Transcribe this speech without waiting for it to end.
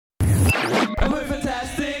We're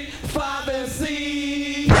fantastic, 5 and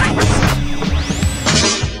C.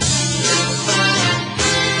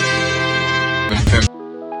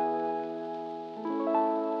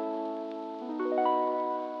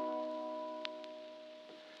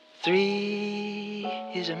 Three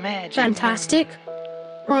is a magic Fantastic,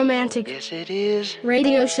 number. romantic, Yes, it is.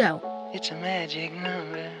 radio show. It's a magic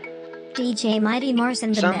number. DJ Mighty Mars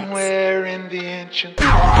in the mix. Somewhere in the ancient.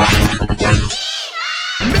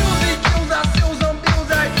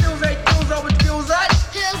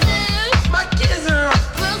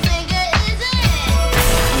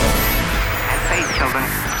 Say, children,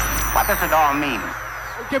 what does it all mean?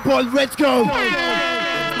 Okay, boys, let's go.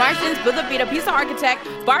 Martians, build a beat, a piece of architect.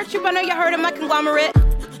 Bar troop, I know you heard of my conglomerate.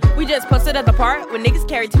 We just posted at the park when niggas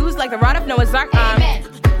carry twos like the rod of Noah's Ark.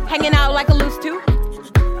 Hanging out like a loose tooth.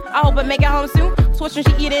 I hope I make it home soon. Switching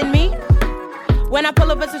she eating me. When I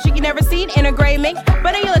pull up, it's a shit you never seen in a gray mink.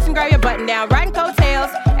 But then you listen, grab your button down. Riding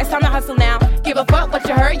coattails, it's time to hustle now. Give a fuck what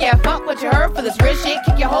you heard, yeah, fuck what you heard. For this real shit,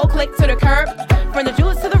 kick your whole clique to the curb. From the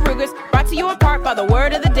jewels to the Rugers, brought to you in part by the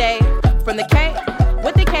word of the day. From the K,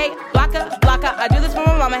 with the K, blocka, blocka. I do this for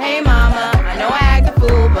my mama, hey mama. I know I act a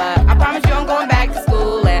fool, but I promise you I'm going back to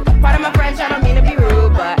school. And part of my French, I don't mean to be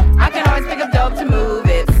rude, but I can always pick up dope to move.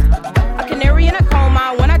 It's a canary in a coal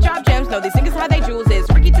mine. When I drop gems, know these niggas how they jewels is.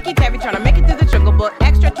 Ricky Ticky Tavi trying to make it through the jungle book.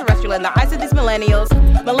 Extraterrestrial in the eyes of these millennials.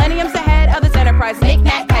 Millennium's ahead of this enterprise.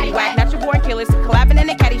 Knick-knack, paddywhack, natural born killers. Collabing in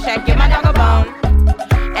the caddy shack, give my dog a bone.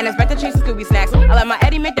 And expect to chase Scooby snacks. I let my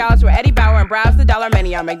Eddie McDowell's with Eddie Bauer and browse the dollar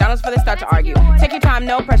menu on McDonald's before they start to argue. Take your time,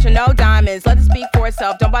 no pressure, no diamonds. Let it speak for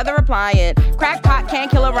itself, don't bother replying. Crackpot can't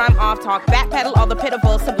kill a rhyme off talk. Backpedal all the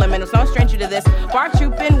pitiful subliminals. No stranger to this. Bar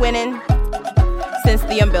troop been winning since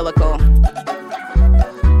the umbilical.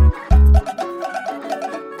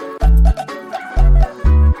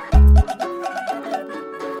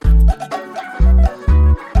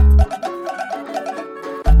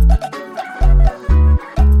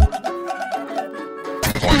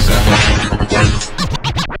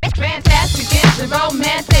 Fantastic is the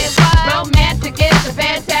romantic. Romantic is the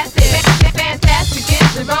fantastic. Fantastic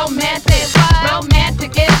is the romantic.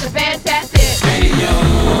 Romantic is the fantastic.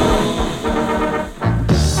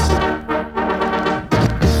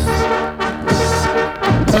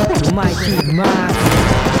 Mikey Mars.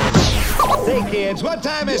 Hey kids, what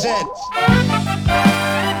time is it?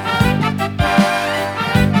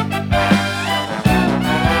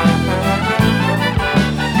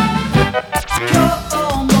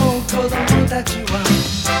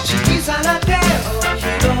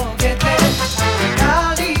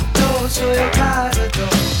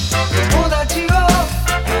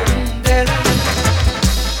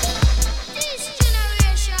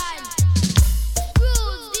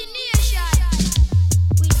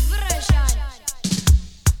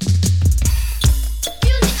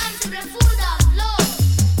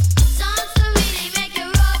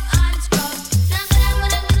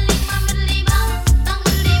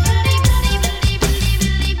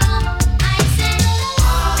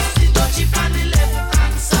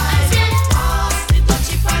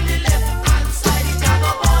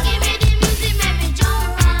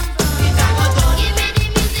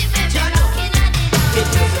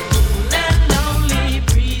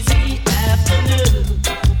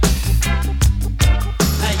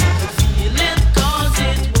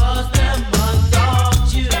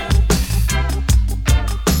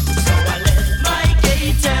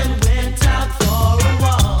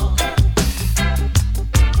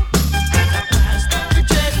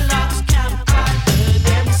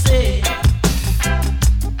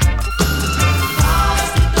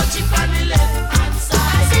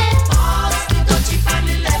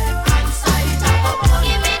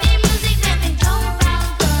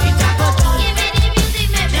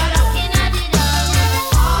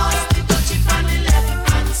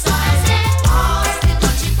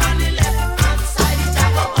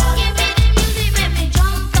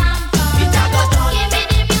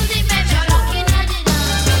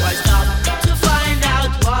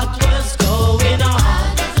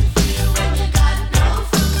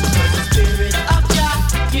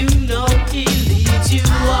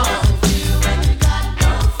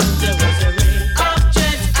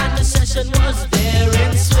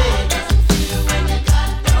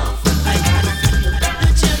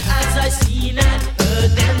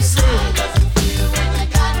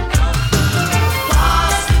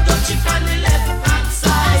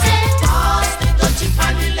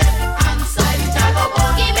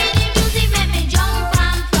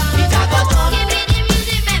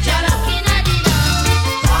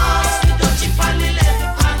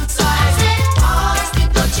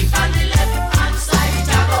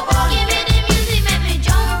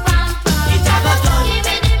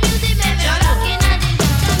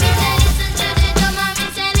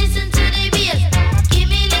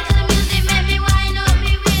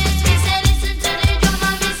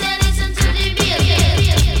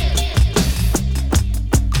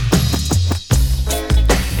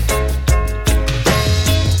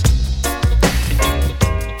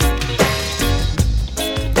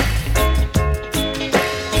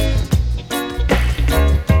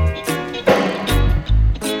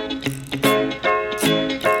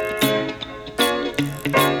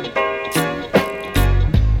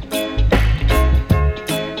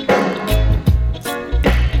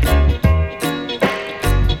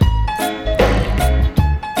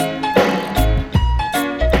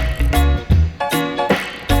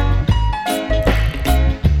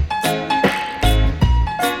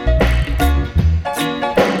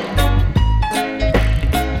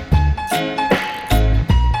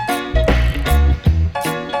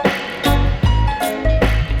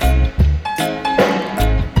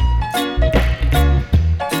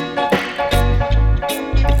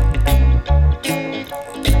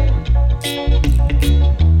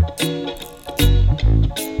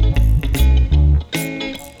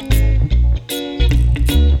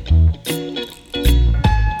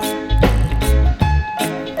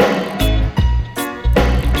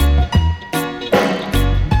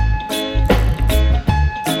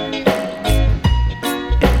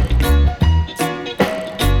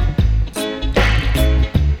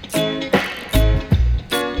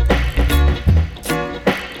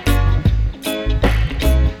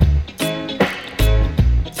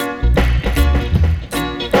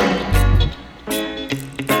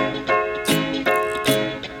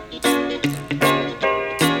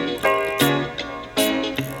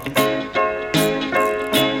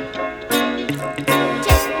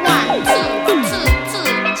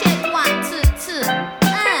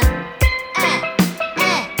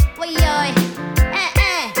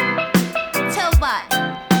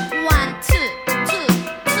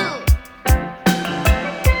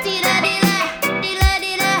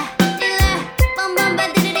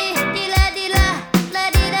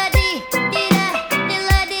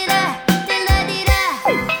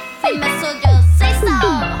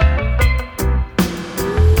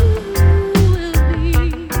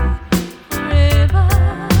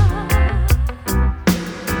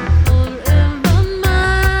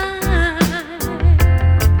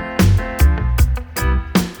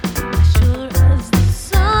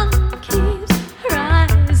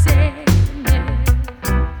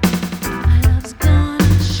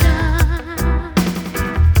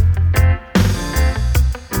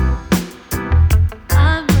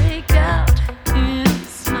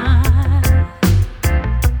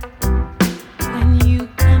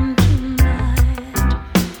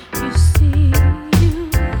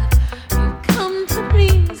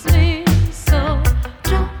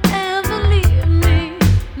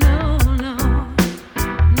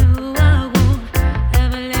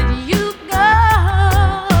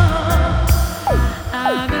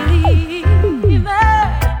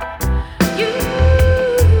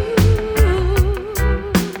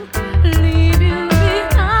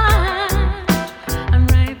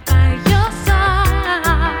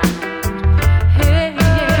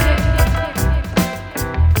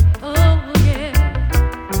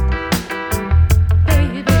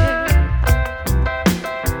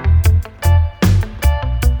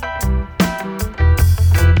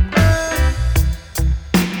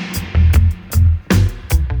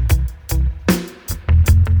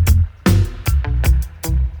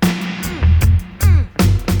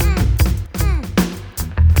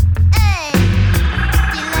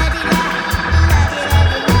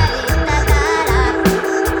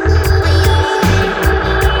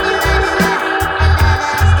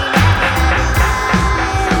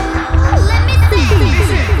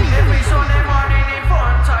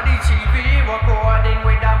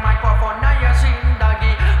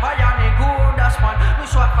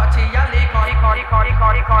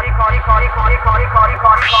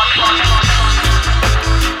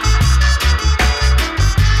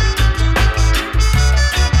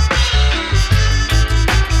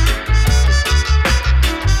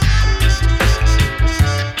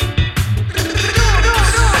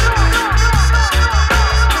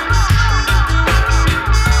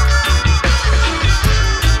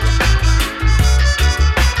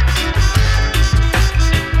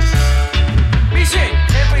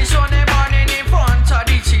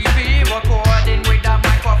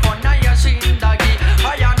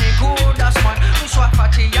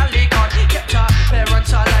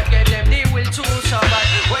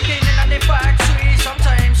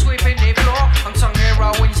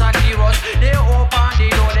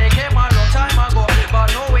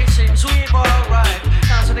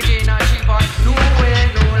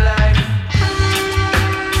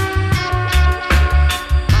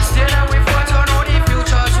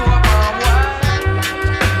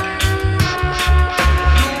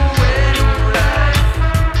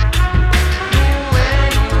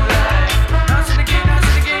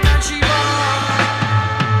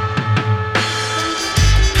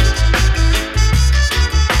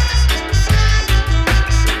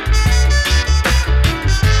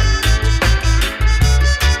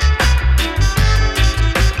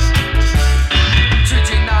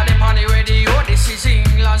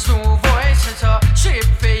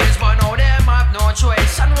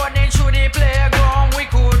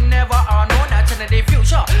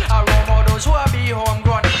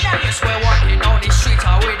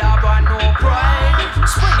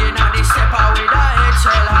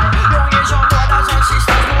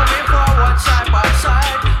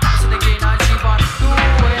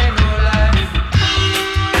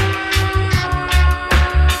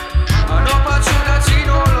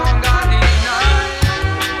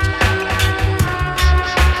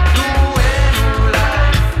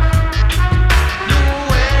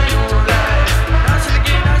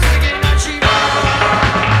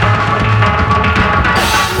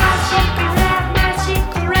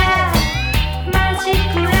 Magic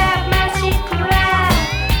rap,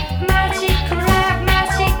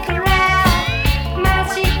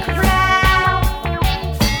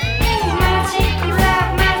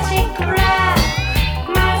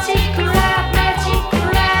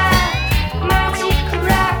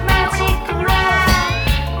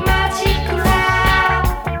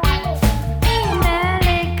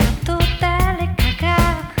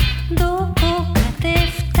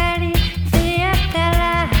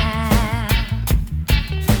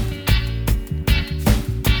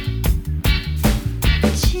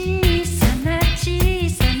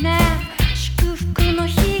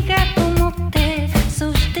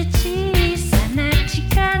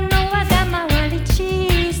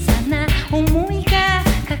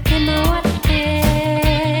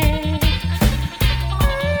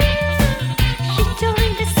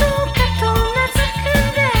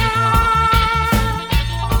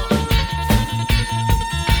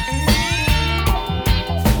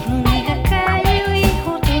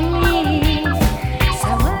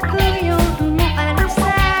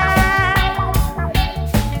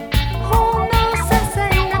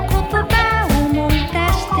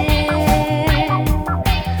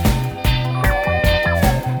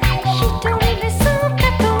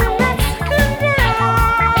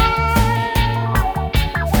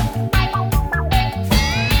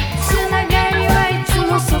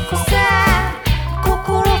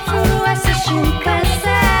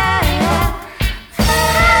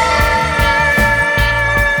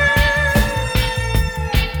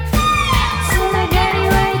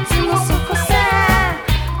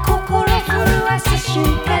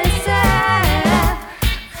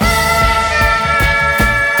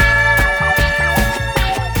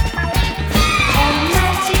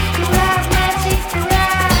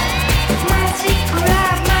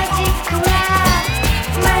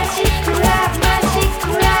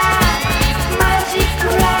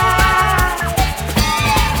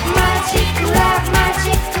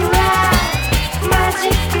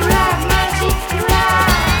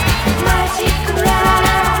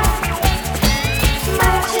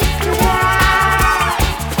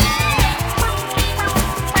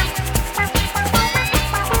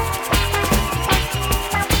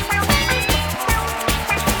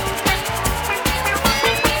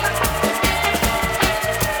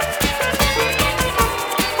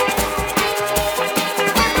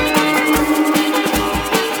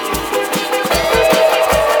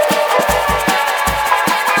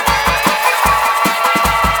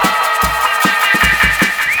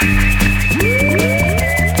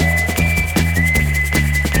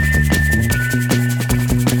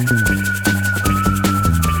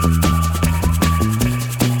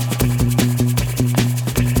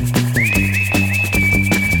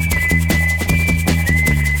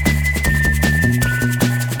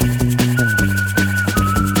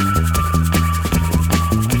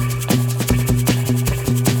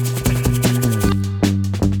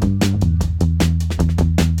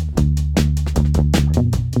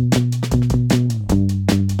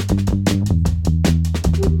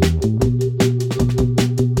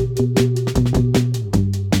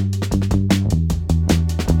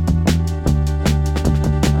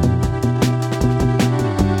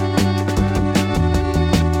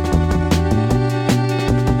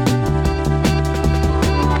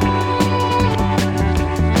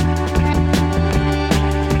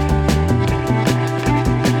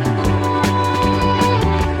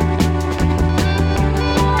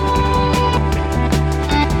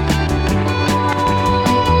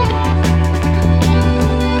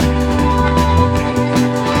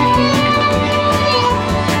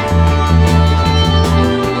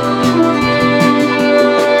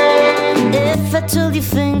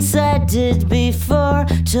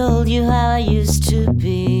 told you how I used to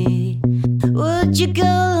be, would you go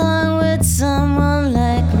along with someone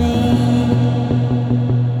like me?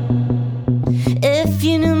 If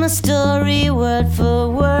you knew my story word for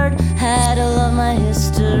word, had all of my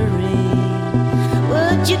history,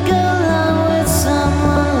 would you go along with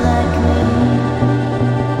someone like me?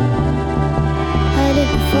 I did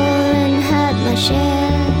before and had my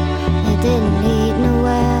share, I didn't lead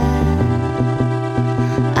nowhere.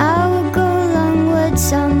 I would go along with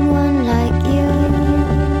someone like you.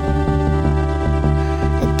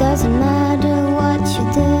 It doesn't matter what you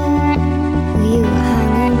did, who you were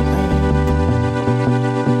hanging with.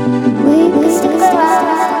 We could stick around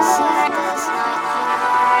and see this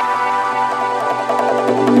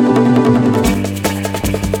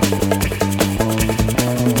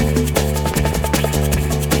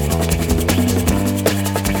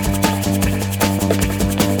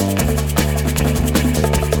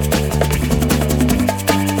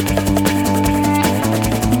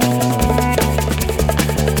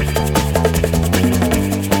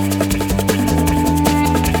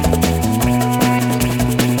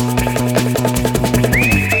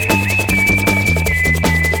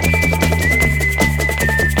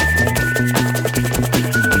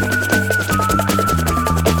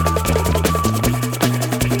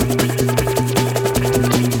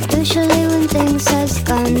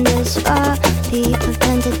people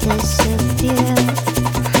tend to disappear.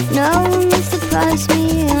 No one will surprise me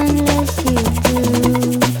unless you do.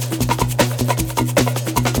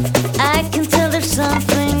 I can tell there's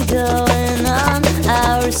something going on.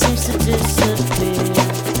 Ours seems to disappear.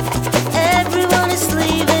 Everyone is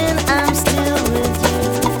leaving, I'm still with you.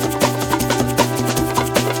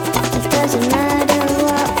 It doesn't matter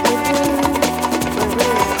what we do,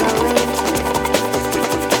 where we're going.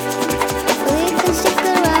 We can stick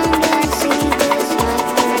around and see this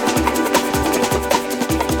happen.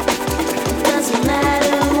 It doesn't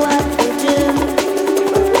matter what we do,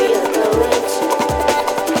 where we are going.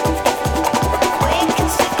 We can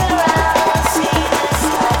stick around and see this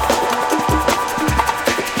happen.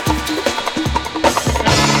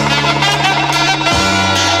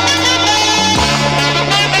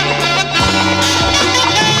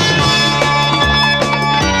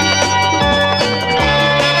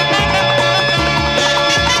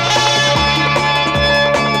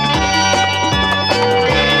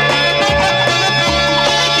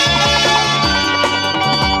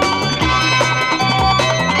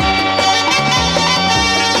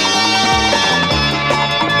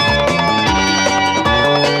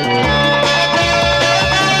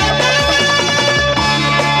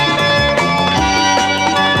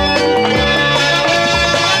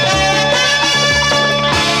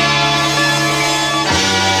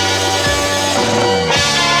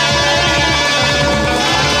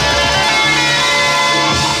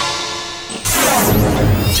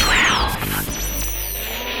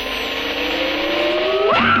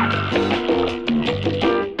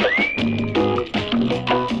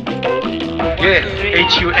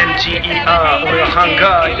 H-U-N-G-E-R 俺はハン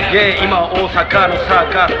ガー今大阪のサ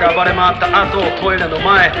ーカスが暴れ回った後トイレの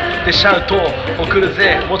前でシャウトを送る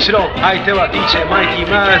ぜもちろん相手は DJ マイティ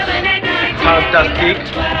マウスファンタスティ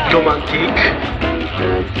ックロマンティック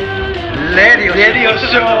レディオシ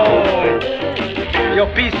ョーよ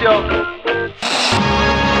ピースよ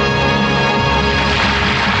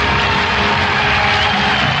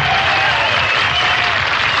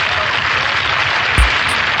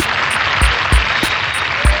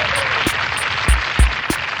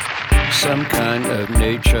Some kind of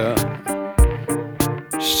nature,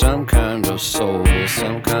 some kind of soul,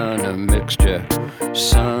 some kind of mixture,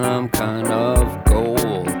 some kind of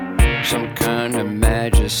gold, some kind of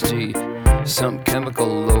majesty, some chemical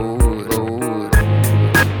load.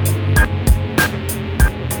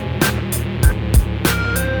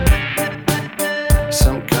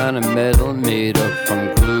 Some kind of metal made up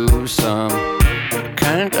from glue, some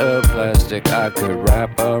kind of plastic I could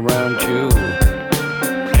wrap around you.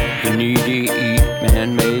 The needy eat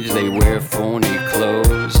man-mades, they wear phony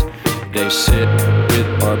clothes. They sit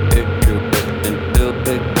with our picture and build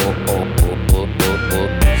big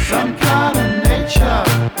Some kind of nature,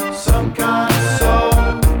 some kind of soul,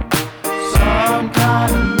 some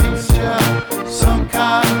kind of mixture, some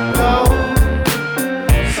kind of gold,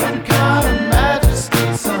 some kind of majesty,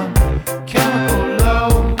 some chemical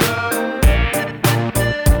load.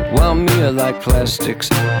 Well, me I like plastics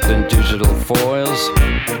than digital foils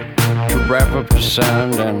to wrap up the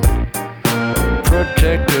sound and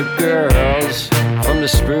protect the girls from the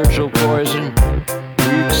spiritual poison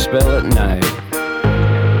we expel at night.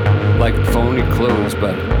 Like phony clothes,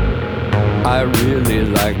 but I really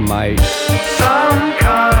like might. Some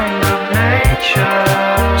kind nature.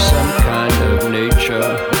 Some kind of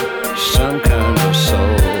nature, some kind of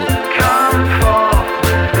soul. Come forth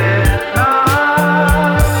within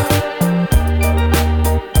us.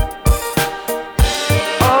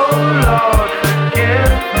 Oh Lord,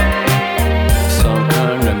 forgive me. Some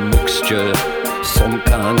kind of mixture, some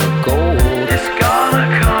kind of gold. It's gonna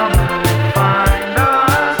come and find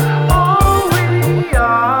us. All we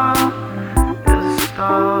are is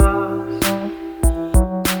stars.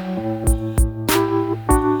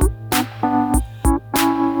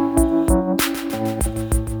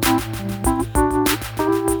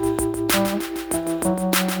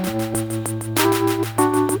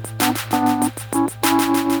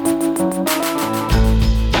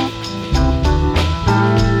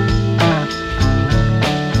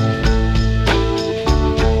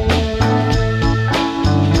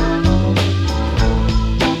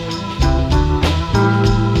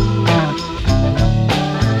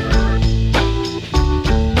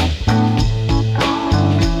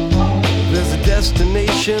 There's a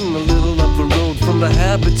destination a little up the road from the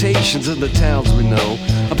habitations of the towns we know.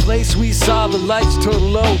 A place we saw the lights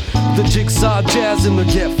turn low, the jigsaw jazz and the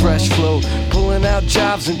get fresh flow. Pulling out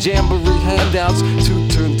jobs and jamboree handouts, 2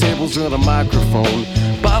 turntables and a microphone.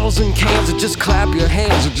 Bottles and cans, or just clap your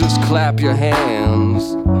hands, or just clap your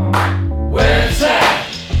hands. Where's that?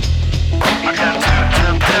 I got 2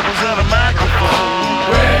 turntables and a microphone.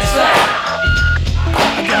 Where's that?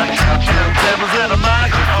 I got 2 turntables and a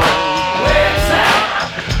microphone. Where's that?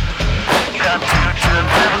 Got 2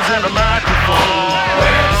 turntables and a microphone.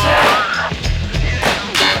 Where's that?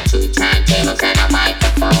 Got 2 turntables and a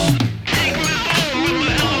microphone.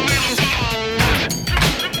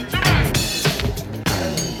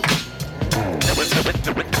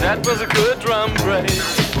 That was a good drum break.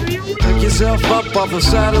 Pick yourself up off the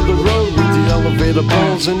side of the road with the elevator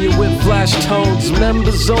bones and your whip flash tones.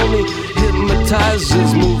 Members only,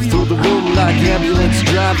 hypnotizers move through the room like ambulance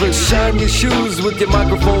drivers. Shine your shoes with your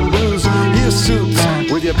microphone blues. Your suits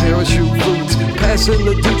with your parachute boots. Passing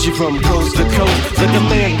the Dutchie from coast to coast like a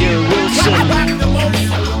man, Gary Wilson.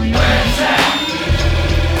 Where's that?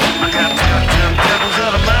 I got 2 turntables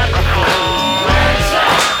and a microphone. Where's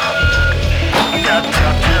that? I got 2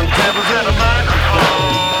 turntables and a microphone.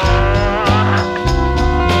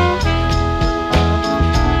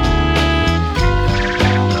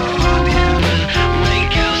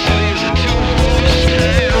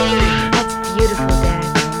 That's beautiful, Dad.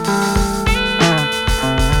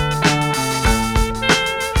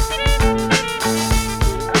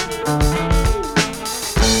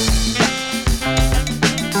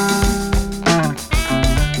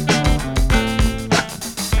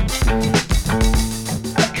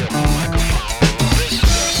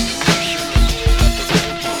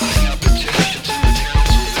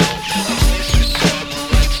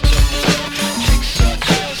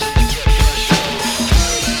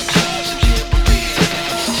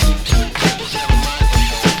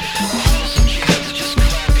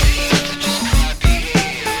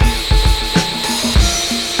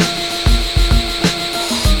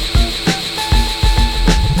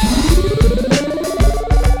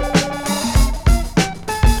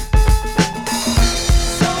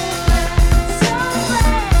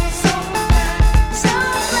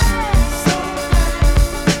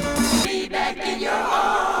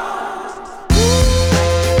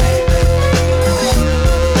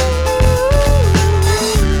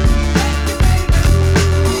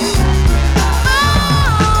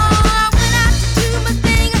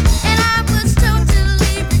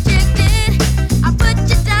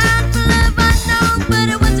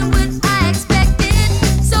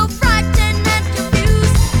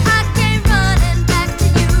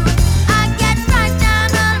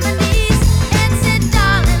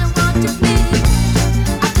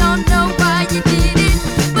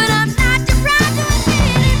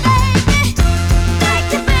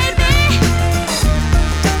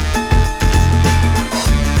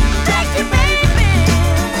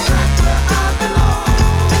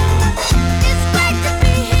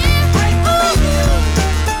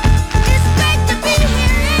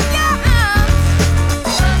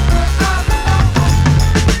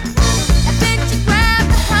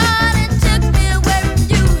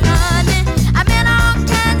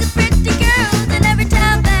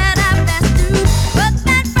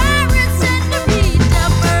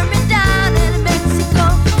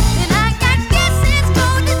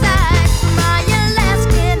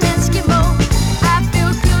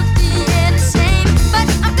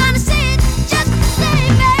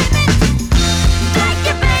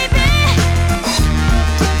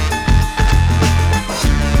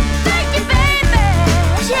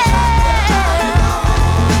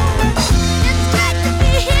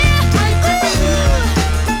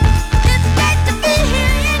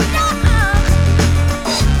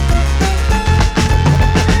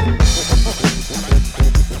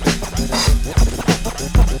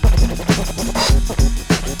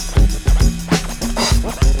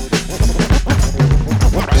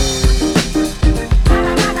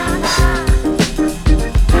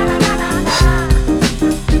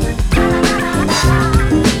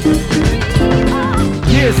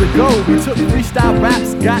 We took freestyle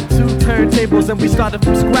raps, got 2 turntables, and we started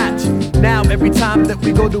from scratch. Now every time that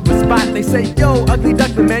we go to a spot, they say, yo, ugly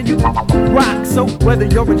duckling, man, you rock. So whether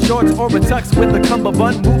you're in shorts or a tux with a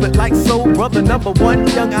cummerbund, move it like soul brother number 1.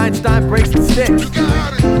 Young Einstein breaks the stick.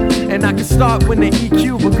 And I can start when they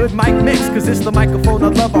EQ a good mic mix, cause it's the microphone I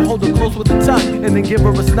love. I hold her close with a tongue, and then give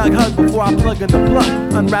her a snug hug before I plug in the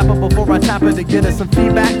plug. Unwrap her before I tap her to get her some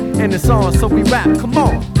feedback. And it's on, so we rap, come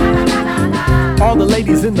on. All the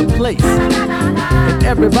ladies in the place, and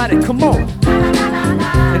everybody, come on.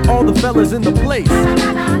 And all the fellas in the place,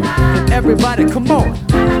 and everybody, come on.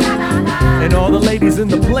 And all the ladies in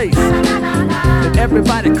the place, and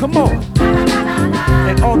everybody, come on.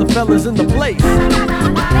 And all the fellas in the place.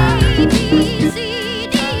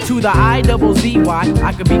 To the I-double-Z-Y,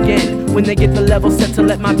 I could begin when they get the level set to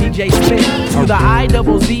let my DJ spin. To the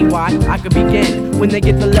I-double-Z-Y, I could begin when they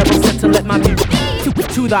get the level set to let my DJ.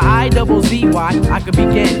 To the I-double-Z-Y, I could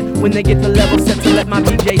begin when they get the level set to let my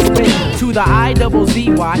DJ spin. To the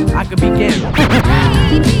I-double-Z-Y, I could begin.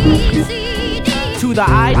 To the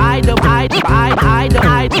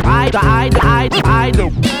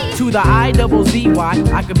To the I-double-Z-Y,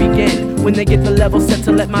 I could begin when they get the level set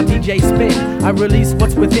to let my DJ spin. I release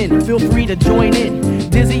what's within, feel free to join in.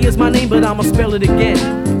 Dizzy is my name, but I'ma spell it again.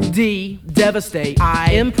 D, devastate.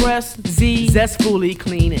 I, impress. Z, zestfully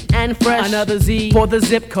clean and fresh. Another Z for the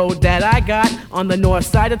zip code that I got on the north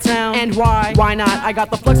side of town. And why not? I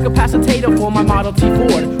got the flux capacitor for my Model T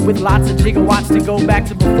Ford, with lots of gigawatts to go back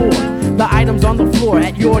to before. The items on the floor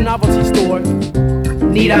at your novelty store.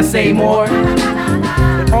 Need I say more?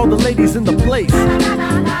 And all the ladies in the place,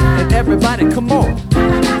 and everybody, come on.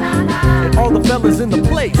 And all the fellas in the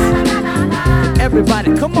place, and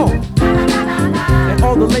everybody, come on. And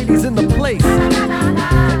all the ladies in the place,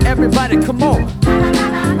 and everybody, come on.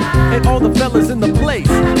 And all the fellas in the place.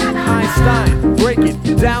 Einstein, break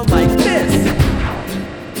it down like this.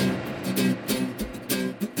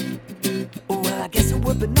 Well, I guess it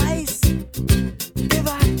would be nice if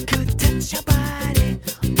I could touch your body.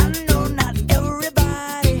 I know not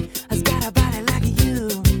everybody has got a body like you,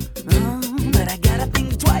 but I gotta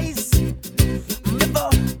think twice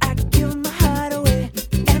before I give my heart away.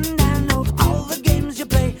 And I know all the games you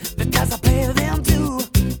play because I play them too.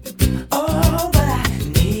 Oh, but I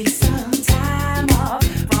need some time off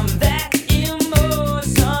from that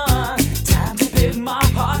emotion. Time to pick my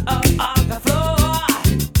heart up off the floor.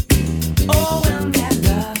 Oh, when that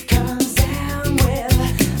love comes down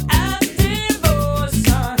without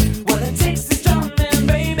devotion, well, it takes a strong man,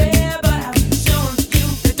 baby, but I'm showing you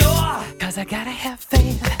the door. 'Cause I gotta have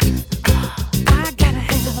faith. I gotta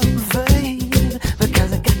have faith.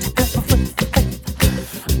 Because I got to have faith.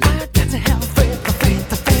 I got to have faith.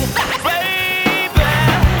 Baby,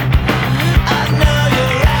 I know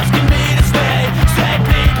you're asking me to stay. Say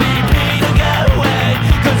PPP to go away.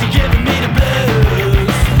 'Cause you're giving me the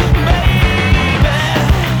blues. Baby,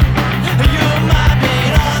 you might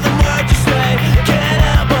mean all the words you say. Can't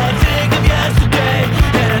help but think of yesterday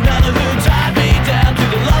and another who tied me down to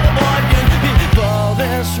the lover boy. Before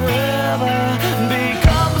this river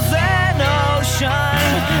becomes an ocean,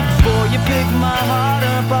 before you pick my heart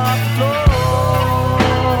up off the floor.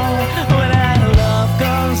 When that love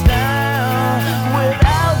comes down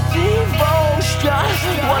without devotion,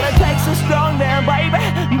 well, it takes a strong man, baby,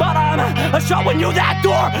 but I'm showing you that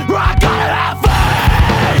door. I gotta have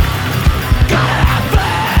faith. Gotta have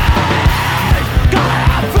faith. Gotta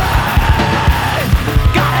have faith.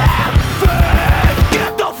 Gotta have faith.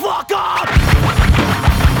 Get the fuck up.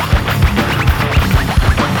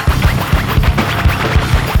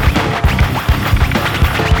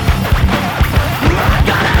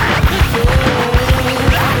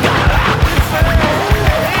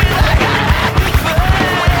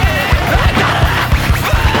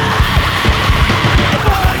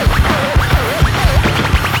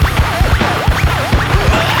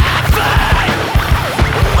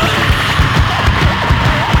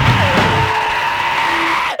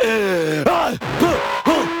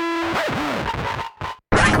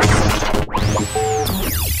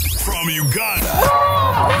 From Uganda.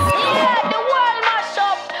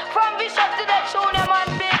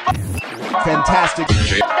 Fantastic,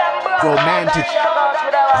 romantic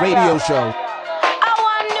radio show.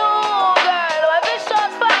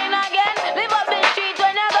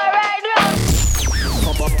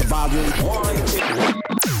 Pump up the volume.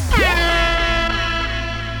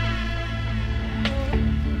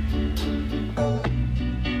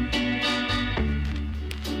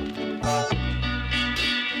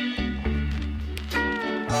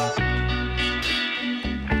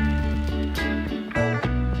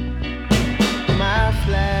 My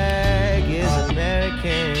flag is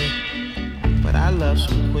American.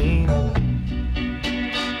 queen.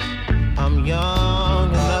 I'm young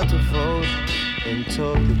enough to vote and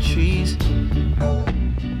talk the trees.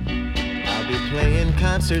 I'll be playing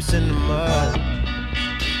concerts in the mud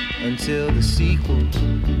until the sequel.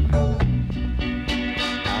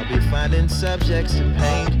 I'll be finding subjects to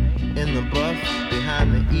paint in the buff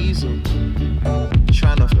behind the easel.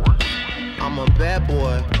 I'm a bad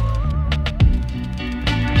boy.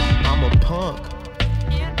 I'm a punk.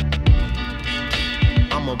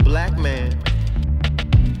 I'm a black man.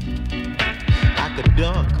 I could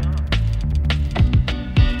dunk.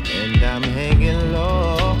 And I'm hanging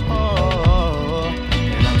low.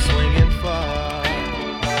 And I'm swinging far.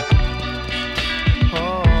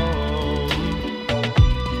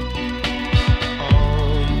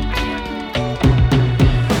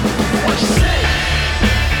 What you say?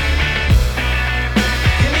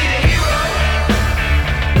 You need a hero.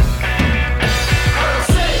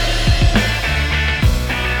 Say.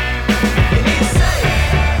 You need to say.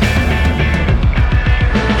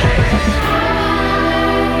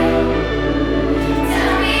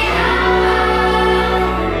 Tell me how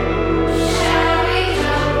shall we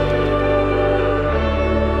go?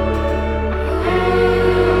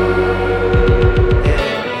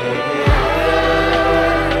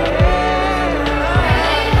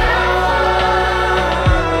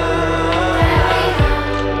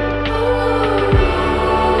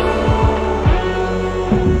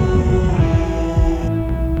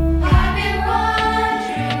 I've been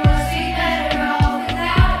wondering, was we better off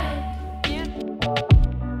without it?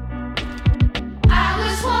 I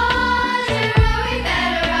was wondering, were we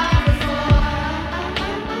better off before?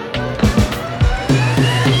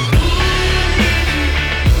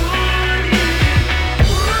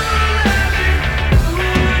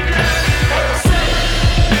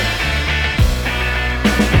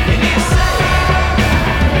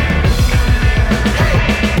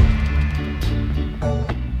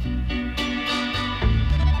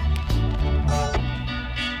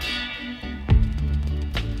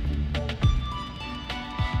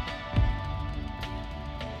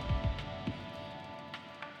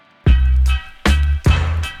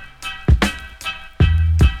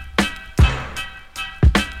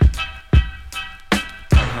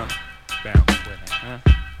 Bounce with it, huh?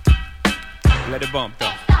 Let it bump though.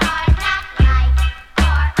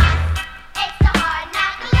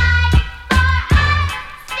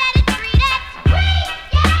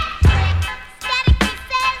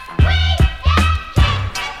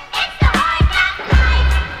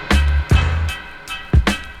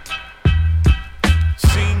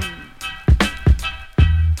 Seen,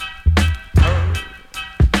 heard,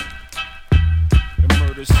 the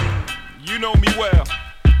murder scene. You know me well.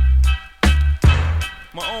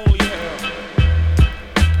 My only hell.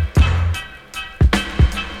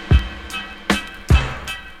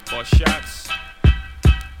 For shots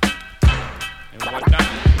and whatnot.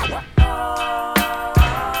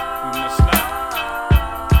 We must not.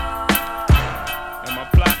 And my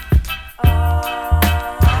plot.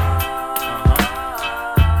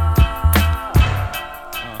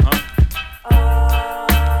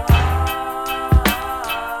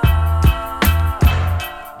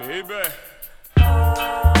 Baby.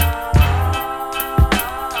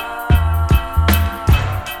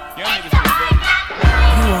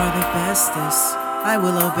 I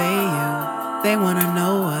will obey you. They wanna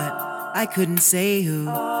know what I couldn't say who.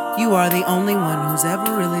 You are the only one who's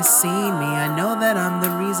ever really seen me. I know that I'm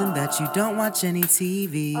the reason that you don't watch any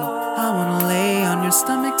TV. I wanna lay on your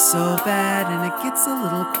stomach so bad, and it gets a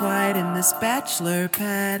little quiet in this bachelor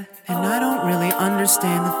pad. And I don't really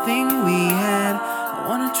understand the thing we had. I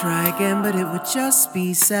wanna try again, but it would just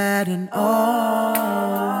be sad. And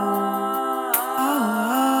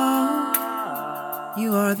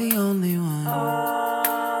you are the only one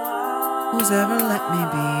who's ever let me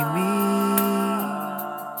be me.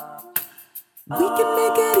 We can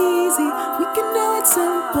make it easy, we can do it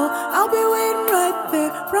simple. I'll be waiting right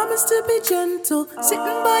there, promise to be gentle.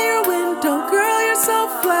 Sitting by your window, girl, you're so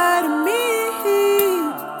fly to me.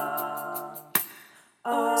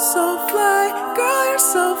 So fly, girl, you're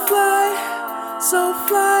so fly. So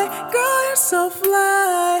fly, girl, you're so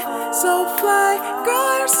fly. So fly,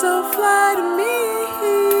 girl, you're so fly to me.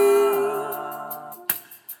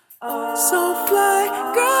 So fly,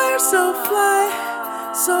 girl, you're so fly.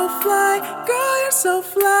 So fly, girl, you're so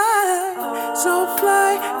fly. So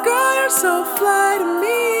fly, girl, you're so fly to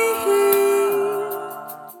me.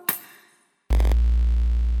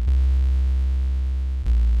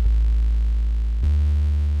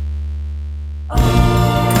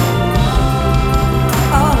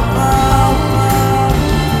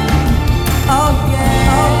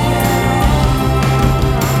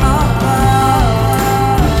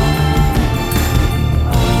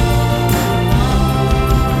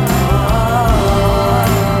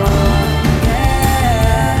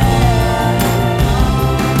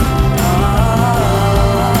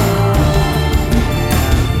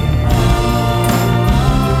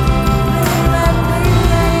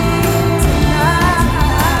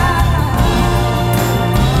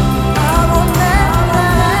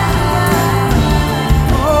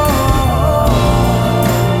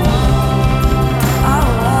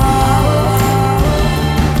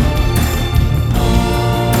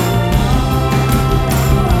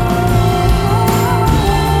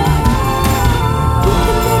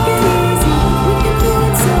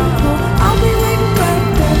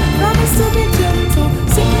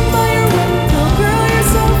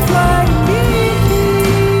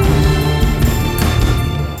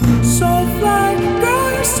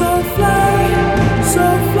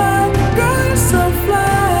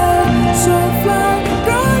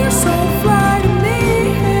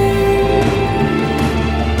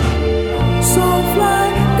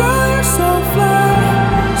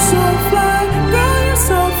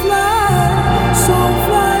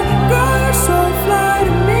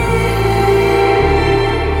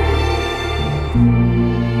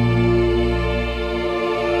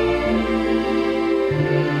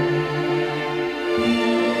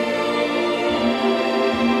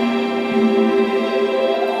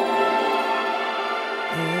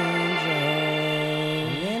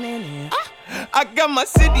 I got my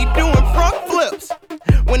city doing front flips.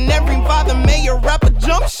 When every father mayor rapper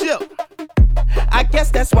jump ship. I guess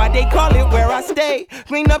that's why they call it where I stay.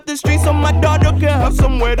 Clean up the streets so my daughter can have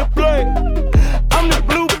somewhere to play. I'm the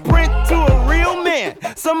blueprint to a real man.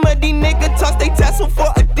 Some of these niggas toss they tassel for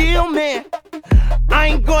a deal, man. I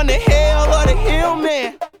ain't going to hell or the hill,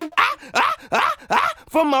 man.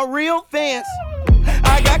 For my real fans.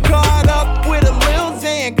 I got caught up with a Lil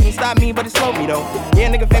Xan. Couldn't stop me, but it slowed me though.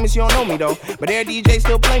 Yeah, nigga famous, you don't know me though. But their DJ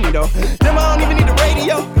still play me though. Them I don't even need the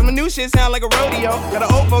radio. Cause my new shit sound like a rodeo. Got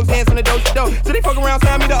the old folks dancing the do-do. So they fuck around,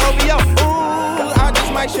 sign me the OVO. Ooh, I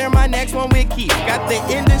just might share my next one with Keith. Got the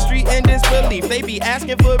industry in disbelief. They be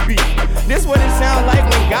asking for beef. This what it sound like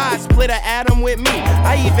when God split an atom with me.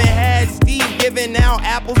 I even had Steve giving out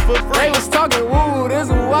apples for free. They was talking woo, this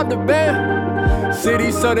who up the band.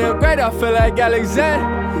 City so damn great, I feel like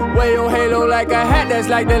Alexander. Way on halo like a hat, that's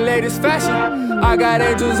like the latest fashion. I got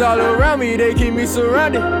angels all around me, they keep me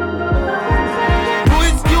surrounded. Who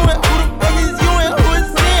is you and who the fuck is you and who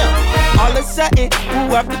is them? All of a sudden,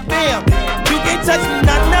 who up the bam? You can't touch me,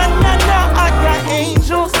 nah, nah, nah, nah. I got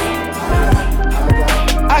angels.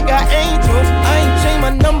 I got angels. I ain't changed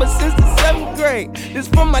my number since the 7th grade. This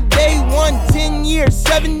from my day 1, 10 years,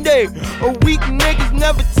 7 days. A week niggas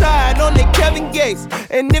never tired on their Kevin Gates.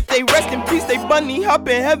 And if they rest in peace, they bunny hop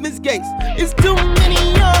in heaven's gates. It's too many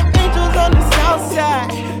young angels on the south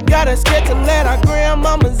side. Got us scared to let our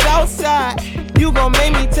grandmamas outside. You gon'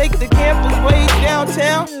 make me take the campus way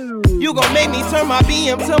downtown. You gon' make me turn my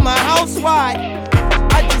BM to my house wide.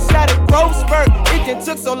 I just had a growth spurt. It just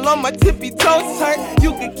took so long, my tippy toes hurt.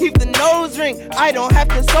 You can keep the nose ring, I don't have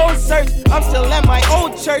to soul search. I'm still at my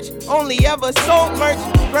old church, only ever sold merch.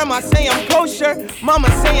 Grandma say I'm kosher, mama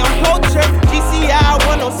say I'm culture. GCI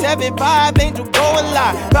 107.5, Angel going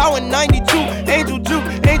live. Bowing 92, Angel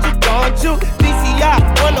Juke, Angel gone juke. GCI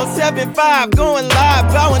 107.5, going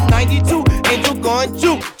live. Bowing 92, Angel gone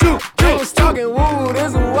juke, juke. They was talking woo,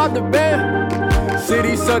 this who up the band.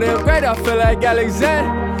 City so damn great, I feel like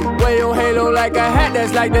Alexander. Way on halo like a hat,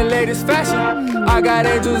 that's like the latest fashion. I got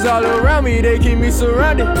angels all around me, they keep me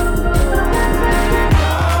surrounded. Up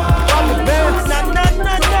the band. Nah, nah,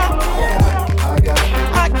 nah, nah.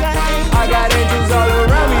 I got angels all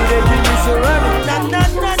around me, they keep me surrounded. Nah, nah,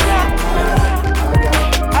 nah, nah.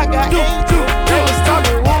 I got angels. They was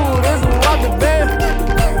talking woo, this who up the band.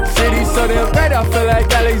 City so damn great, I feel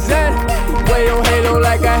like Alexander. Way on halo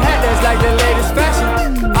like a hat, that's like the latest fashion.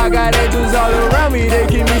 I got angels all around me, they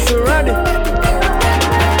keep me surrounded. Who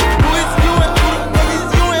is you and who the fuck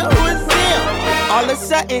is you and who is them? All of a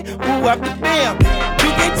sudden, who up the bam?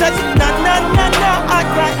 You can't touch me, nah, nah, nah, nah. I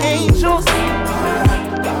got angels.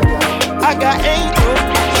 I got angels.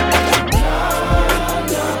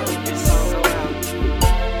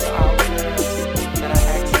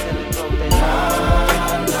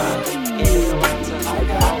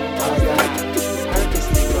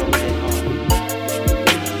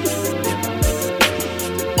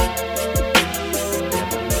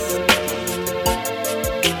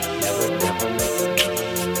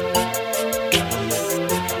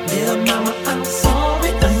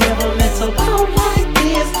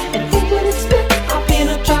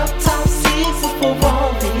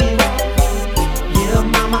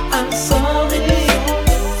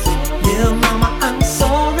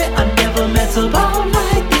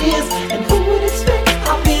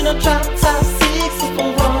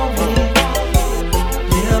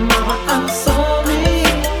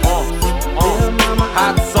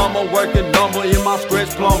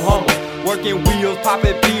 Working wheels,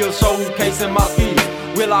 popping pills, showcasing my skills.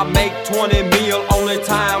 Will I make 20 mil? Only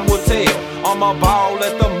time will tell. On my ball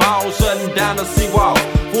at the mall, shutting down the seawall.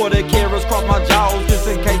 40 carats cross my jaws, just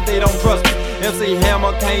in case they don't trust me. MC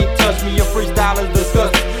Hammer can't touch me, a freestyle is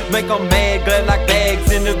disgusting. Make them mad, glad like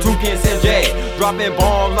bags in the toucan and jag. Dropping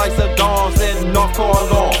bombs like Saddam, setting off car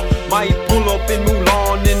alarm. Might pull up in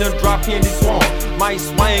Mulan in the drop candy swarm. Might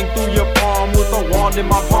swing through your palm with a wand in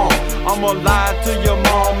my palm. I'ma lie to your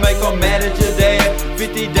mom, make her mad at your dad.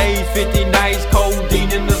 50 days, 50 nights,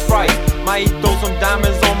 codeine in the Sprite. Might throw some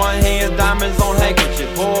diamonds on my hands, diamonds on handkerchief.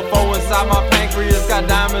 Pour a four inside my pancreas, got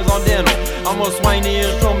diamonds on dental. I'ma swing the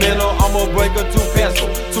instrumental, I'ma break a 2 pencil.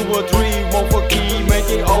 2 or 3, 1 for key, make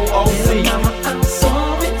it OOC. Yeah, mama, I'm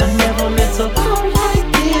sorry, I never meant to go like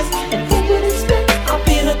this. And who would expect I'll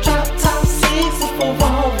be in a drop top 6 for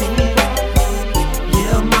Ferrari.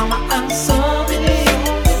 Yeah, mama, I'm sorry.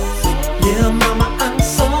 Yeah, mama, I'm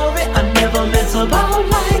sorry, I never meant to go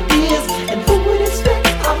like this. And who would expect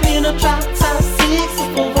I'll be in a drop top 6 for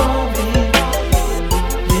Ferrari.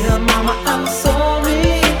 Yeah, mama, I'm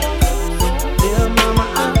sorry. Yeah, mama,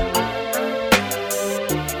 I'm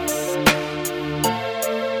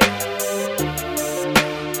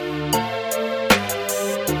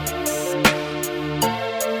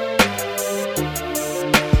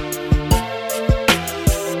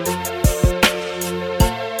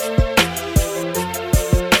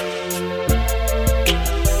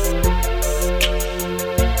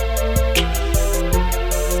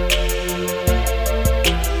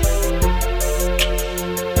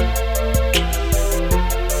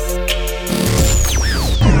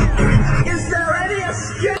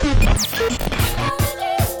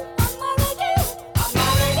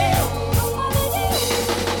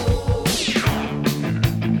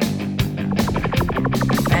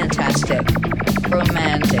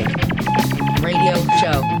romantic radio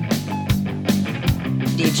show.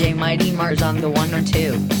 DJ Mighty Mars on the 1 or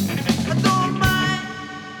 2.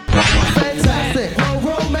 Fantastic,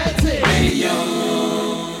 romantic radio.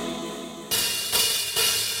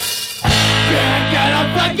 Can't get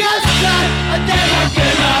up against that. I never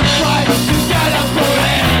give up fight. You get up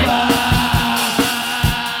forever.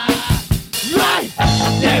 Right,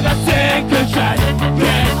 never take a shot.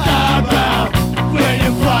 Get about when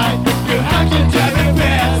you fight. You have to tell me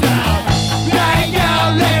best out. Right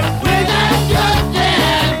now, live with a good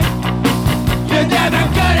thing. You're never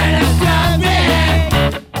gonna understand me.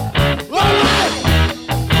 Alright,